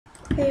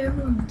Hey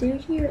everyone,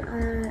 dude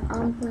here.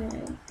 I'm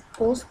playing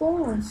full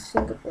school on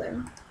single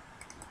player.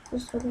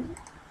 Just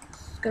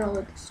gonna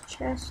load this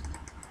chest.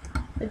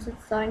 It's a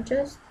sign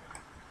chest.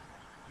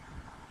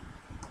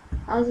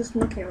 I was just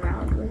looking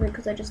around with it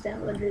because I just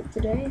downloaded it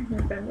today. My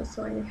friend was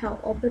telling me how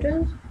up it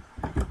is.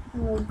 I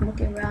was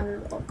looking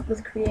around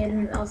with creator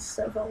and I was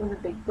so far with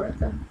a big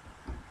brother.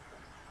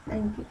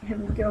 And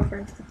having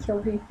girlfriends to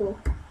kill people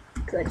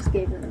because I just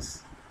gave them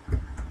this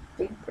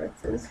big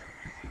brothers.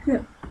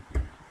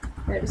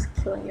 They're just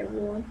killing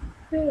everyone.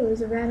 Oh,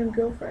 there's a random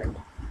girlfriend.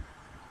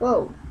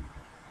 Whoa.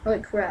 Holy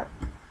crap.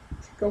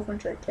 Which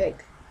girlfriend should I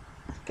take?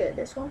 Should I get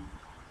this one?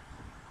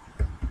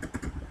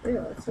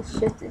 Ew, it's just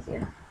shifted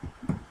here.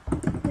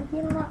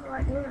 You're not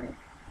right.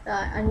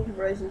 I need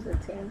roses to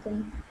tame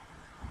them.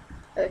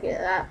 Okay,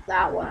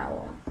 that one I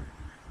want.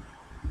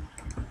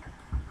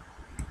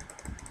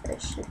 Oh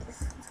shit,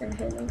 this is gonna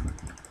hit me.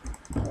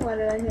 Why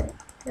did I hit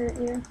it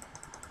here?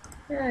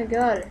 Yeah, I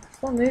got it.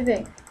 Stop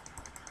moving.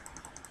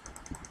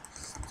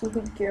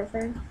 Stupid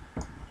girlfriend.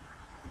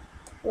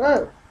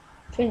 Whoa!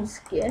 Change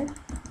skin?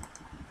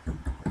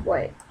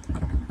 Wait.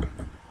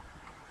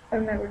 I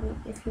remember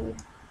if you...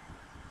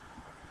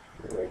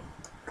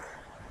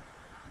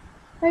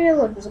 Oh yeah,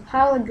 look, there's a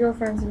pile of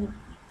girlfriends and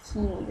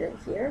bikinis right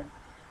here.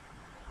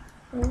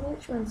 Well,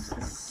 which one's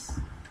this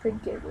pretty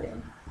good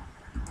one?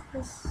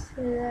 Let's see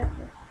that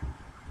one.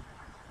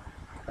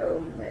 Oh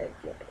my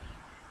god.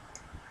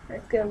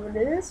 Let's go over to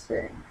this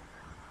thing.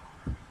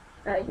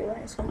 Oh, you're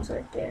wearing some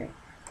sort of daring.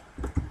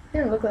 It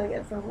didn't look like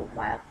it from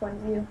my point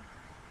of view.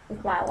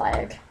 With my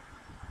leg.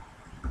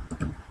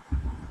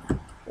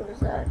 What is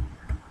that?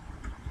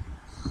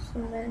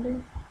 Some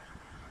random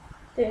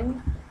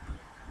thing.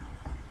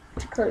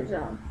 Clothes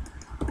on.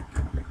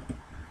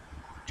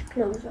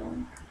 Clothes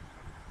on.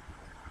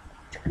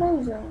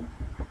 Clothes on.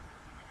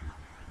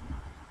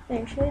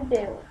 Thanks for the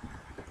deal.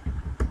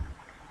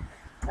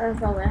 I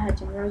thought I had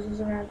some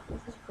roses around.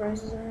 There's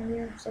roses around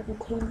here, so I could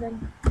clean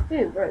them.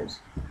 Ooh,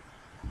 rose.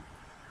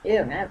 Ew,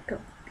 I'm gonna have a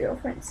couple of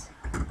girlfriends.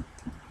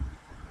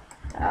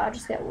 I'll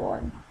just get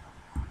one.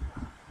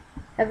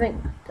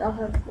 I'll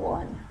have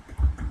one.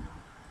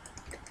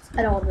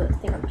 I don't want to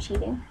think I'm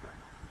cheating.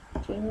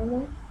 Cheating on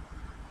them.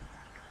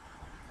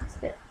 Let's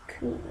get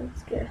cool.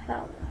 Let's get a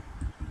hot one.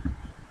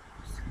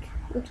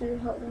 Which is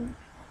a hot one?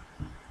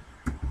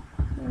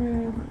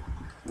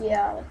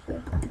 Yeah, I like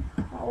it.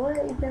 Oh, what?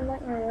 You didn't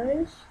like my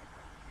rose?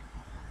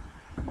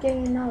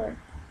 Getting another.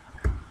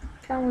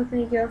 Come with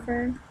me,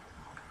 girlfriend.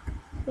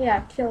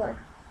 Yeah, kill her.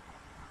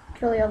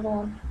 Kill the other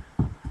one.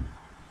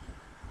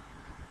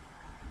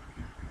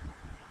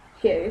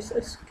 Yeah, you're so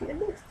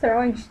scared.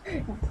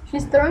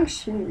 She's throwing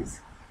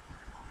shoes.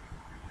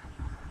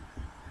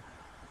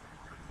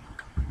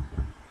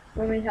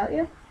 Want me to help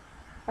you?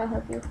 I'll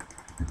help you.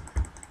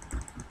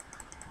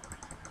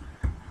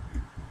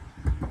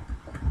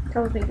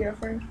 Come with me,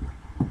 girlfriend.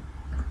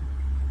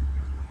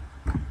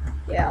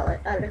 Yeah,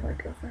 I like my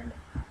girlfriend.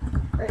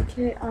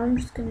 Okay, I'm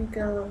just gonna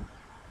go.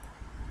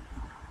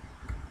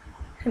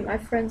 And my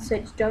friend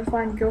said you don't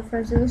find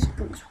girlfriends in the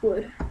spruce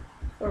wood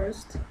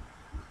forest.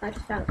 I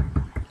just found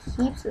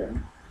heaps of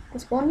them.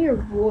 There's one near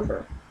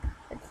water,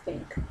 I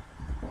think. Come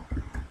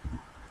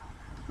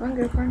on,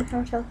 girlfriend, how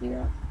much health you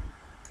got?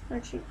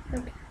 Aren't you?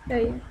 Okay, yeah,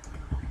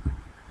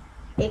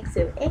 yeah.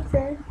 Exo.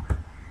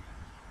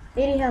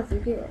 80 health,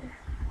 you're good.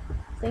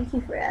 Thank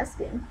you for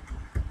asking.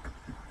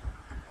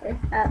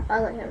 I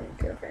like having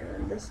a girlfriend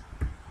on this.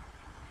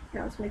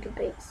 Now let's make a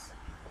base.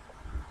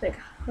 Like,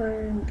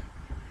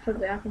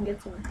 hopefully I can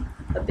get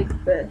a big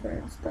bertha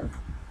and stuff.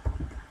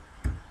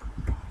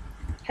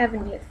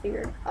 Haven't yet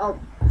figured. I'll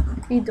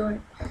be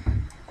doing.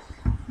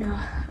 No,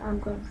 I'm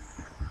going.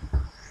 I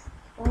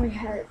only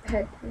had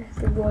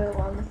the royal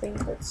on the thing,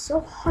 but it's so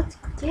hot to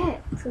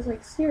get. Cause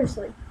like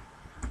seriously,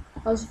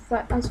 I was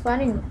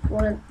finding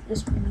one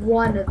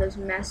of those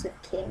massive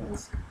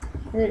kings.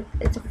 And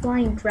it's a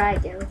flying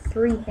dragon with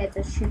 3 heads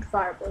that shoot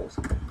fireballs.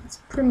 It's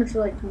pretty much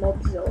like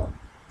Mobzilla.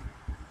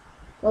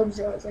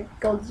 Mobzilla is like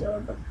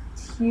Godzilla, but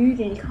it's huge,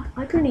 and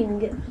I couldn't even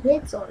get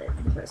hits on it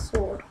with my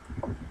sword.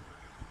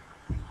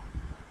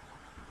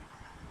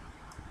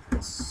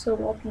 It's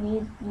so up.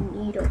 You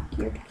need a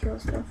gear to kill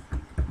stuff.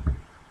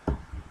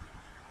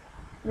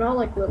 Not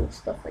like little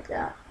stuff like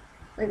that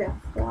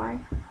fly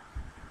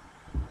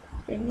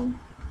thingy.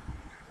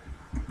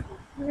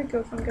 Where'd my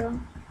girlfriend go?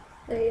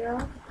 There you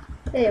are.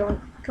 Hey,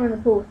 come in the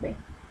pool with me.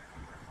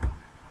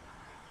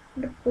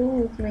 In the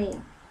pool with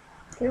me.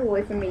 Get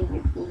away from me,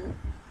 you bee.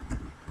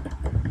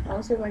 I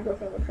want to see if my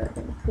girlfriend looks like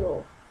in the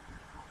pool.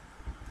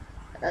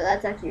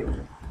 That's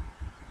actually.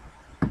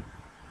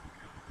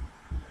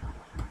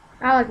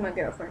 I like my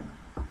girlfriend.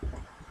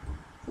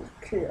 She's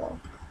cool.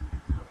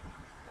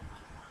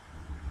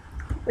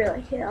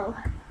 Really cool.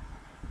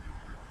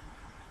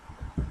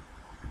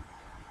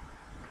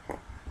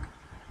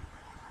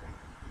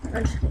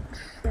 I'm just gonna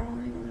try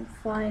and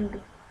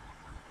find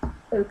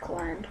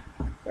Oakland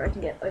where I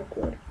can get oak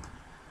wood.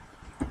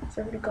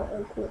 So I've already got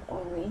oak wood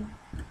on me.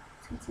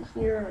 Since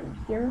here and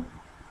here.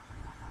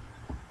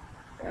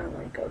 Oh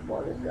my god,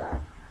 what is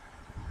that?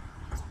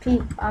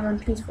 I'm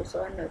unpeaceful,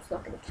 so I know it's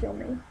not gonna kill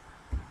me.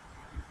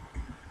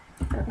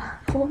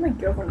 I want my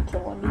girlfriend to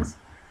kill one of these.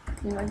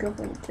 I need my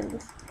girlfriend to kill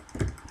this.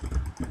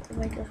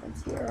 My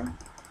girlfriend's here.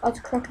 Oh, it's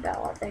a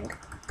crocodile, I think.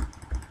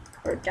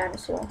 Or a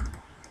dinosaur.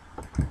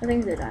 I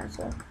think it's a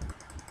dinosaur.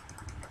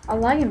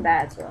 I'm lagging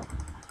bad, so.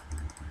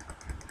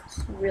 It's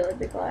a really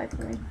big lag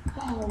for me.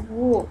 Oh,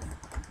 wolf.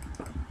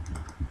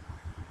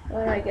 What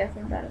did I get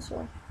from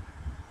dinosaur?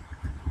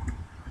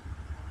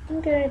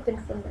 Didn't get anything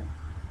from it.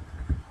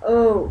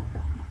 Oh.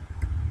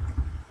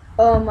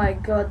 Oh my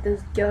god,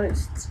 there's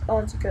ghosts. Oh,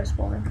 it's a ghost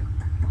spawner.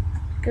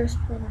 Ghost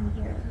spawner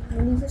here. I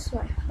need this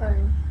my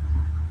home.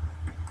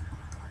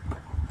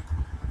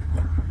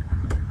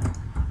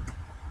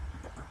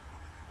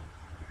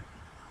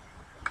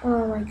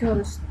 Oh my god,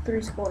 there's 3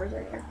 spawners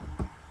in here.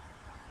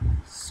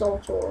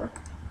 Saltor.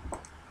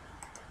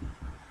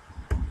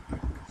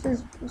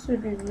 This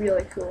would be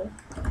really cool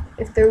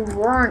if there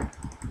weren't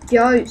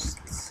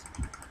ghosts.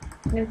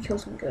 I'm gonna kill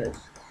some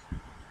ghosts.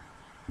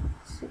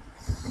 6.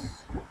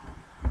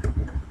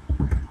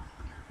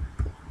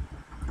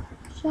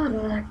 Shut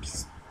up.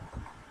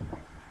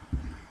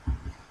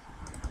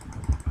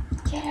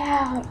 Get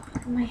out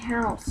of my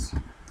house.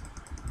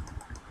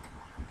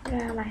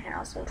 Get out of my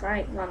house. I'm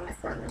trying to run my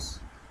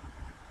furnace.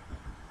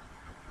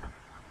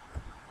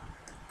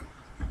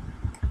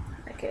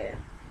 Okay.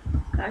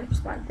 I can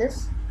just find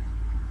this.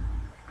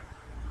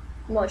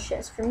 More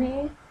shits for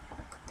me.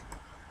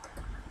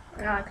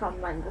 And I can't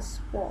find this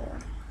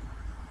spawn.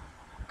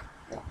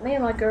 Me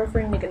and my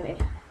girlfriend are gonna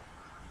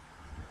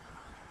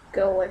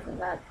go away from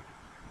that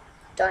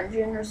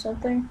dungeon or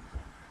something.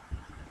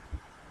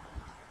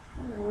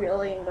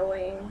 Really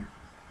annoying.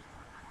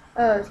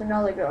 Oh, it's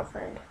another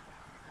girlfriend.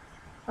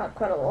 Not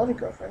quite a lot of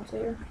girlfriends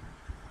here.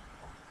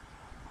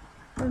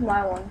 Where's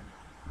my one?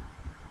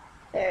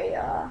 There you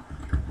are.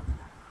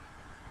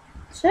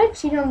 Should I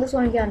cheat on this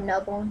one and get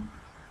another one?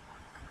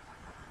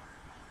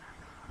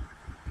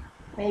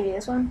 Maybe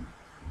this one?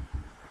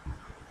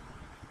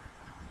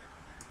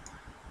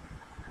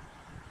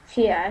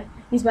 Yeah,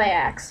 he's my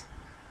ex.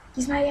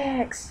 He's my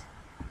ex.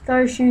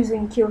 Throw shoes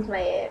and kills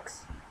my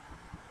ex.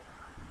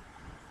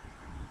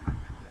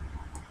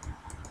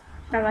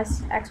 How my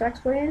X-Wax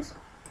please?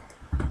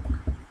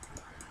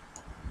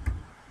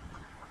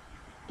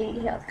 80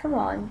 health. Come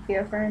on,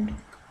 girlfriend.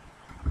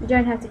 You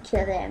don't have to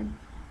kill them.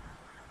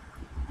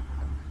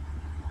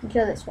 You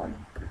kill this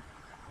one.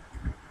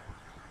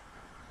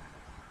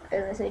 I'm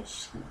gonna say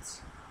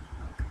cheats.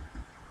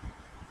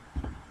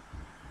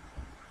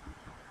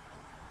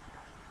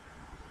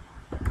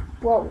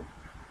 Whoa.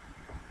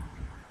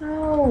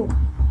 No!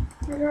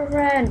 My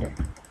girlfriend!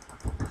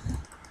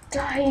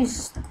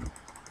 Dice!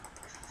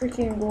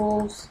 Freaking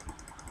wolves.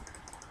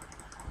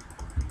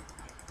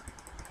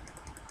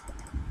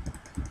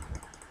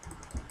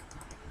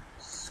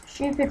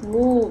 Stupid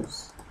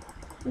wolves.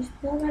 You're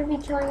still gonna be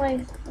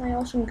killing my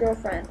awesome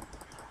girlfriend.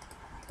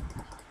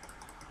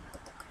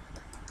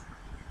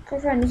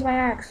 Girlfriend, use my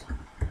axe.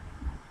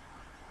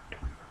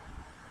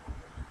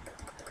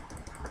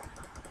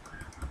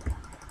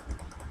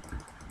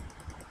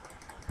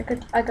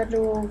 I got the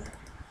wolf.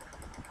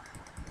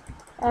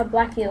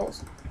 Black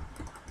heels.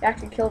 You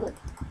actually killed it.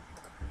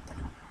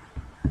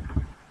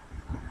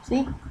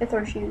 See? It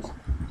throws shoes.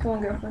 Come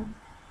on, girlfriend.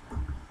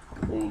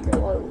 Leave her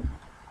low.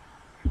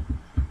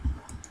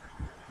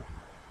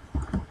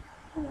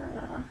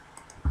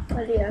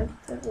 But yeah,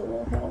 there's a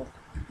little health.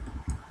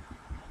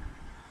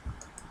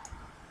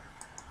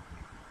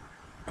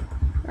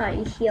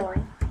 He's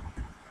healing.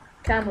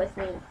 Come with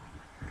me.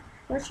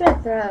 What should I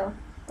throw?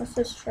 Let's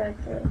just try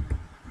to throw.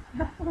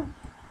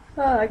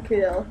 Oh,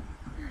 cool.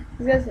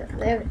 These guys,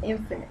 they have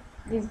infinite.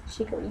 These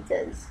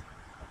chiquitas.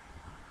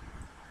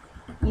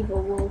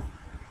 Evil wolf.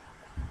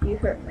 You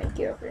hurt my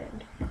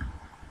girlfriend.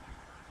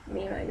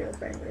 Me and my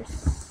girlfriend are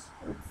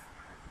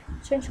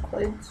change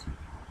clothes.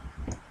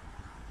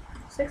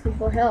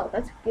 64 health,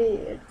 that's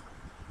good.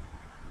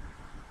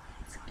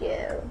 Let's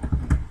go.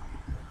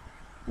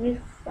 I need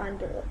to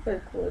find a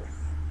oak wood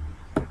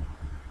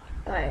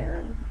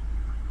iron.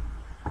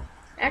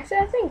 Actually,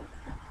 I think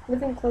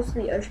living close to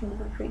the ocean would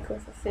be pretty cool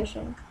for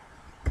fishing.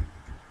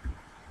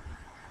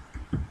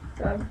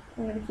 So I'm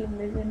gonna keep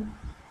moving.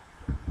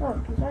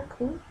 Oh, is that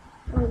cool?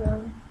 Hold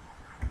on.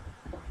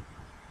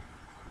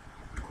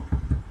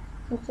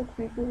 Looks like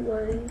pretty cool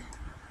ladies.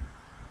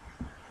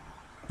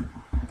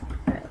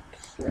 Alright,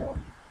 kill.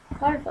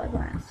 Butterfly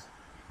plants.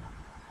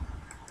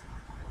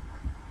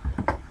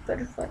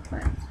 Butterfly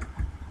plants.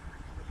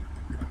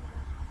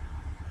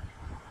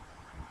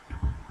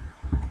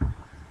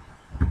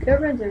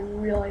 Girlfriends are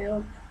really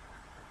up.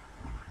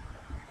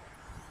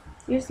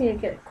 You just need to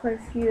get quite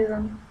a few of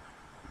them.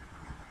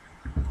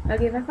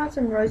 Okay, if I find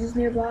some roses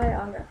nearby,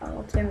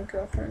 I'll tame a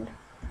girlfriend.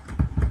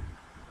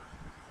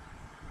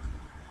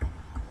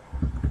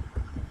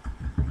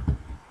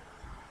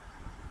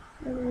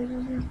 No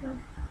roses nearby.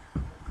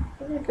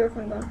 Where's my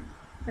girlfriend gone?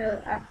 My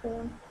other actual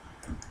one.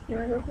 You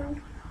my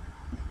girlfriend?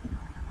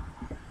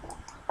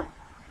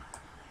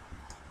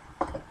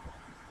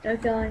 No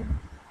killing.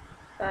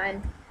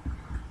 Fine.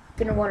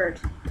 Didn't want her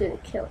to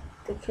kill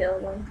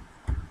them.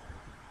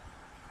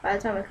 By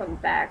the time I come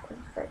back with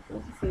a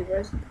few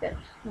roses, I get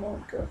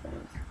more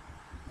girlfriends.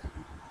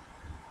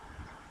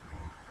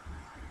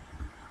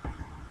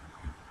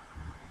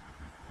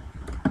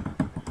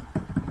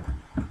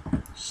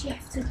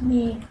 Shifted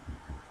me.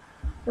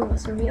 Oh, want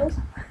some meals?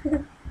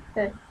 Okay,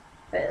 wait,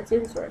 let's do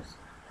this first.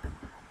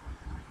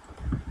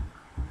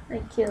 I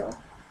kill.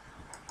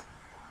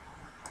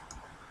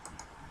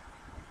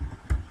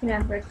 You can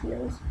have red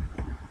heels.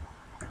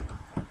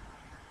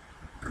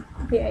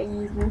 Yeah, I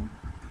use them.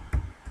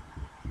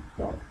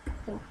 Well,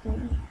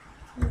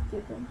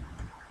 give them.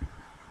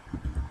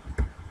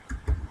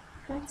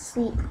 Can't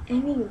see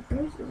any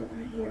roses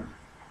around here.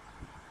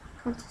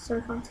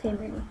 Can't tame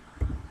any.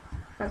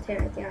 Can't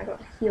tame anything. I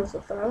got heels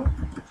to throw.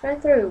 Should I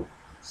throw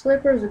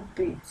slippers or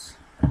boots?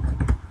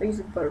 I use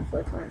a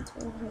butterfly plant, so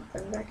I'll have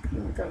them back if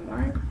you don't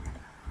mind.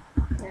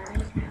 Nah,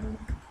 you can have them.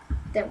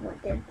 That one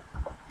then.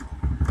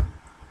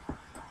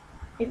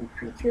 It'd be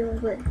pretty cool,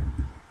 but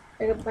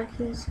I got black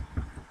heels.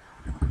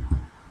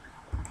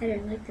 I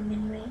didn't like them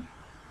anyway.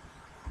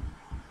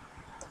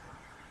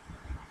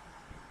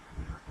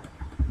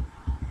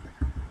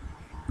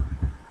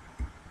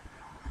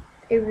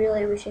 I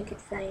really wish I could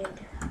find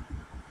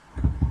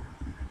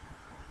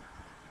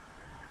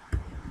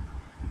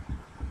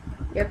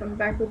Yep, I'm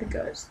back with the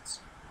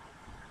ghosts.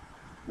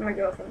 My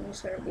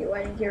girlfriend's gonna be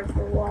waiting here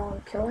for a while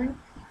and killing.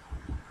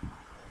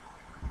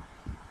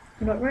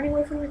 I'm not running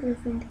away from my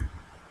girlfriend.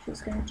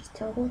 She's gonna just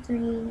teleport to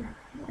me.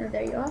 And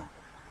there you are.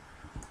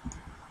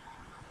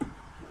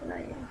 And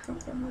I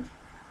have them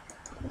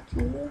with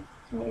you.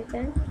 Can you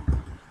then?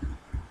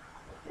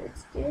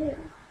 Let's do it.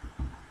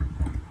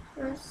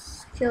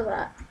 Let's kill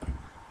that.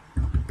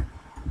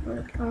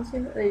 I can't see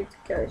that it's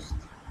a ghost.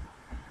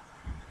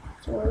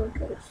 It's a little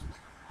ghost.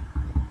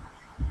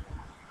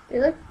 They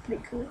look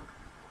pretty cool.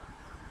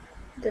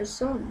 They're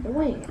so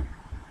annoying.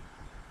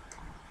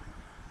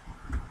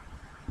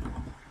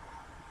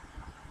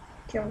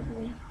 Kills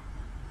me.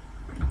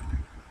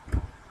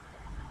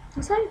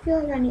 I'm starting to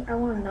feel like I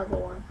want another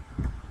one.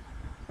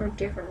 Or a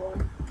different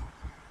one.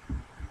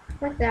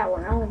 Like that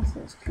one. That one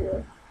seems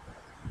cool.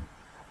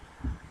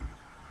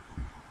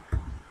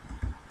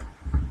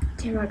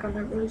 Damn, I got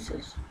no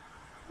roses.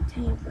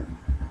 Damn them.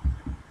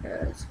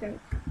 It's gonna.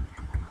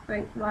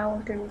 Like, my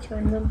one's gonna be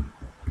killing them.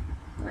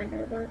 I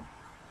know that.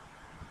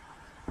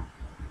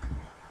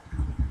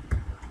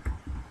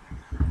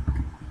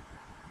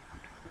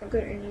 I'm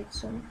gonna need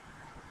some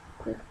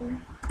quickly.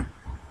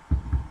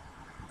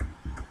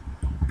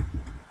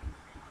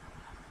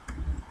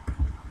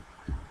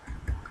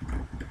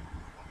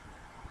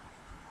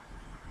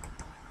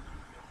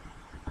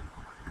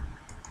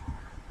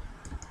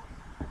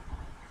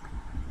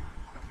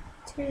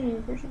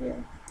 Dang, where'd you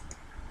go?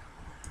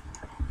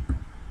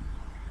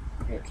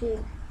 Okay,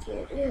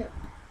 get it.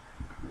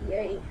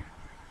 Yay.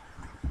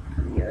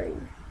 Yay.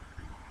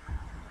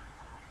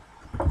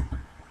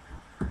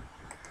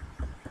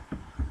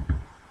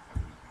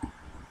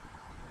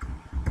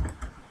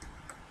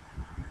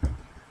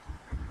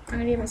 I'm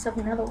gonna get myself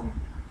another one.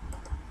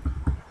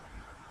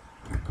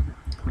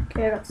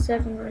 Okay, I got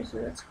 7 roses.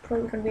 That's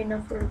probably gonna be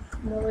enough for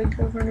more like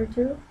 100 or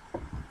 2.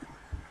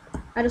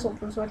 I just want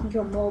them so I can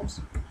kill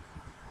mobs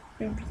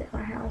and protect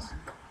my house.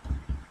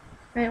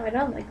 Anyway, I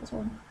don't like this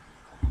one.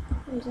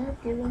 Is that a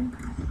good one?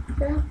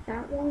 Do I have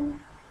that one?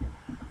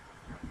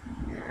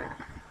 Nah.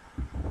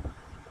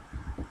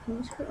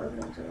 Let's put other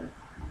ones in it.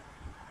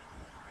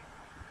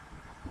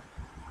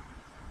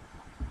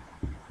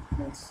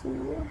 Let's see.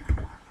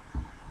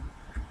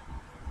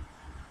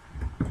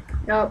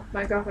 Nope,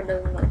 my girlfriend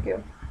doesn't like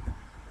you.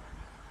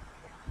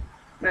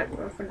 My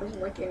girlfriend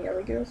doesn't like any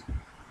other girls.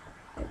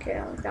 Okay,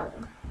 I like that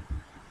one.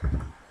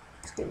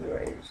 Let's give you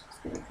raises. Let's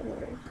give you a couple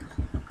raises.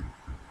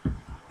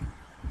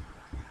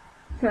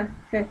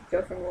 Heh,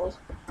 girlfriend rules.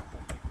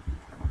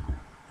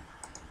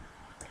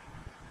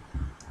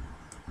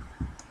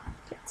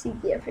 Can't see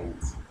the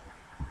difference.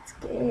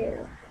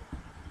 Scale.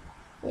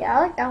 Yeah,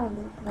 I like that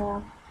one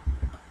more.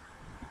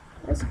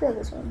 Let's kill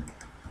this one.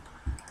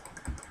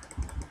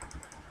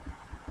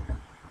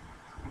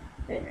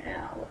 And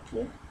now, look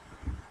here.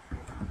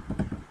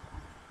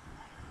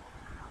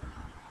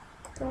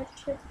 God,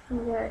 check the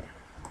red.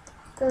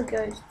 Still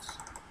ghosts.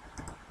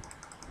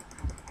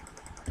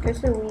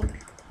 Ghosts are weak.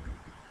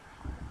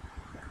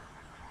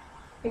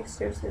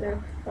 Seriously,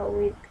 they're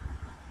weak.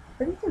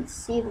 But you can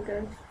see the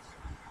ghosts.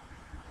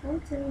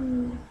 What's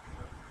in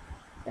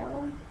that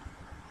one?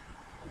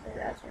 Okay,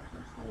 that's right.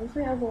 Where's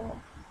my other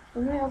one?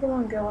 Where's my other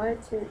one go? I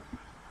had 2.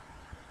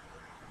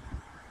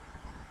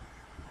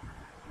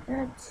 I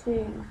had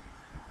 2.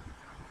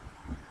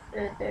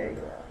 There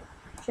you are.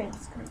 Change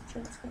screen,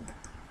 change screen.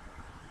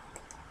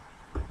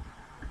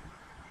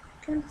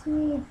 Come to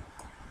me.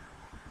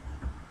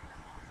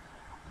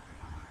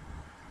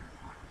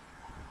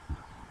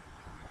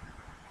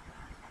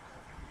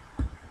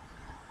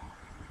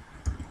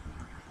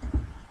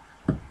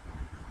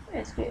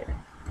 That's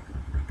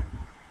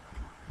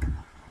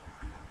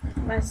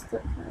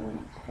good.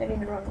 I'm heading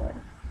the wrong way.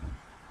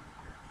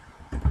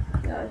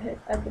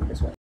 I've been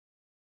this way.